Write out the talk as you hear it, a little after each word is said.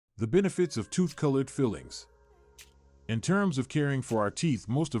The benefits of tooth-colored fillings. In terms of caring for our teeth,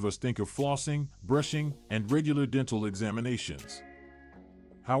 most of us think of flossing, brushing, and regular dental examinations.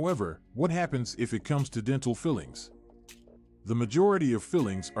 However, what happens if it comes to dental fillings? The majority of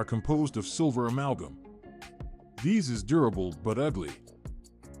fillings are composed of silver amalgam. These is durable but ugly.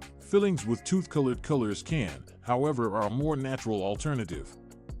 Fillings with tooth-colored colors can, however, are a more natural alternative.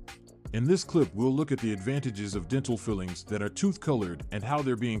 In this clip, we'll look at the advantages of dental fillings that are tooth-colored and how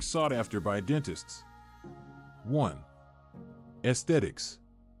they're being sought after by dentists. 1. Aesthetics.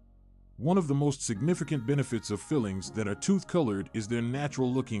 One of the most significant benefits of fillings that are tooth-colored is their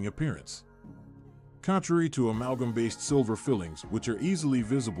natural-looking appearance. Contrary to amalgam-based silver fillings, which are easily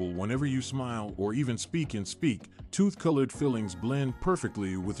visible whenever you smile or even speak, tooth-colored fillings blend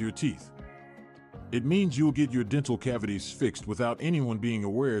perfectly with your teeth. It means you'll get your dental cavities fixed without anyone being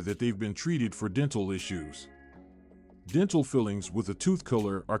aware that they've been treated for dental issues. Dental fillings with a tooth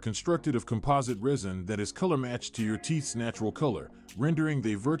color are constructed of composite resin that is color matched to your teeth's natural color, rendering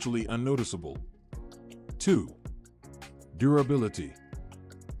them virtually unnoticeable. 2. Durability.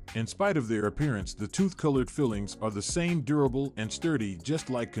 In spite of their appearance, the tooth-colored fillings are the same, durable and sturdy, just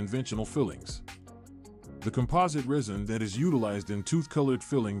like conventional fillings. The composite resin that is utilized in tooth-colored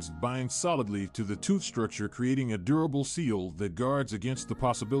fillings binds solidly to the tooth structure, creating a durable seal that guards against the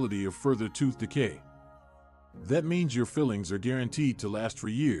possibility of further tooth decay. That means your fillings are guaranteed to last for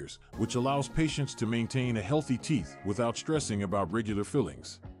years, which allows patients to maintain a healthy teeth without stressing about regular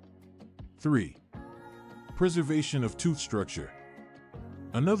fillings. 3. Preservation of tooth structure.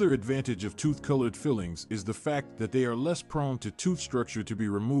 Another advantage of tooth-colored fillings is the fact that they are less prone to tooth structure to be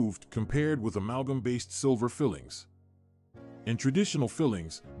removed compared with amalgam-based silver fillings. In traditional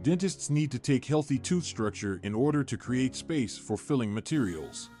fillings, dentists need to take healthy tooth structure in order to create space for filling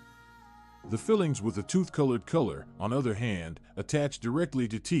materials. The fillings with a tooth-colored color, on the other hand, attach directly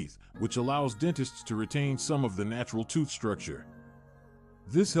to teeth, which allows dentists to retain some of the natural tooth structure.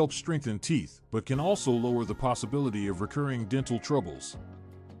 This helps strengthen teeth, but can also lower the possibility of recurring dental troubles.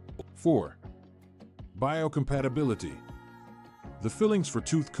 4. Biocompatibility. The fillings for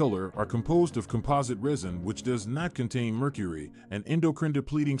tooth color are composed of composite resin, which does not contain mercury, an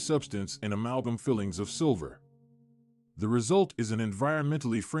endocrine-depleting substance in amalgam fillings of silver. The result is an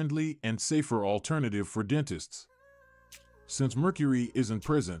environmentally friendly and safer alternative for dentists. Since mercury isn't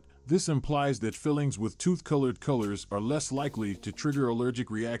present, this implies that fillings with tooth-colored colors are less likely to trigger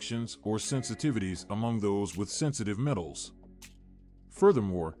allergic reactions or sensitivities among those with sensitive metals.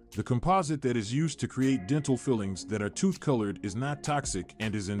 Furthermore, the composite that is used to create dental fillings that are tooth-colored is not toxic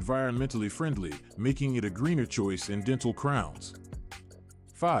and is environmentally friendly, making it a greener choice in dental crowns.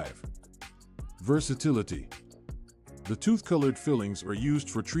 5. Versatility. The tooth-colored fillings are used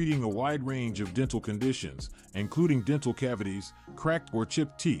for treating a wide range of dental conditions, including dental cavities, cracked or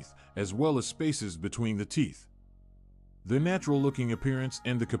chipped teeth, as well as spaces between the teeth. Their natural-looking appearance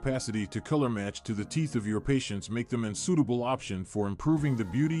and the capacity to color match to the teeth of your patients make them a suitable option for improving the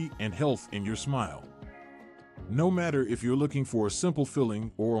beauty and health in your smile. No matter if you're looking for a simple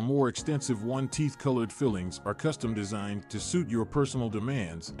filling or a more extensive one, teeth-colored fillings are custom designed to suit your personal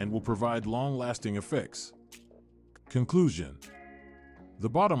demands and will provide long-lasting effects. Conclusion. The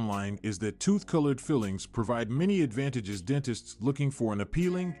bottom line is that tooth-colored fillings provide many advantages dentists looking for an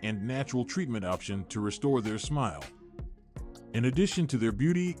appealing and natural treatment option to restore their smile. In addition to their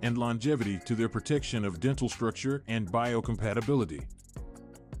beauty and longevity, to their protection of dental structure and biocompatibility.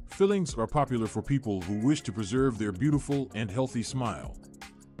 Fillings are popular for people who wish to preserve their beautiful and healthy smile.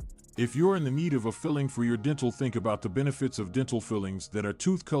 If you're in the need of a filling for your dental, think about the benefits of dental fillings that are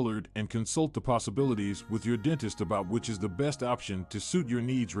tooth-colored and consult the possibilities with your dentist about which is the best option to suit your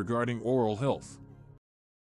needs regarding oral health.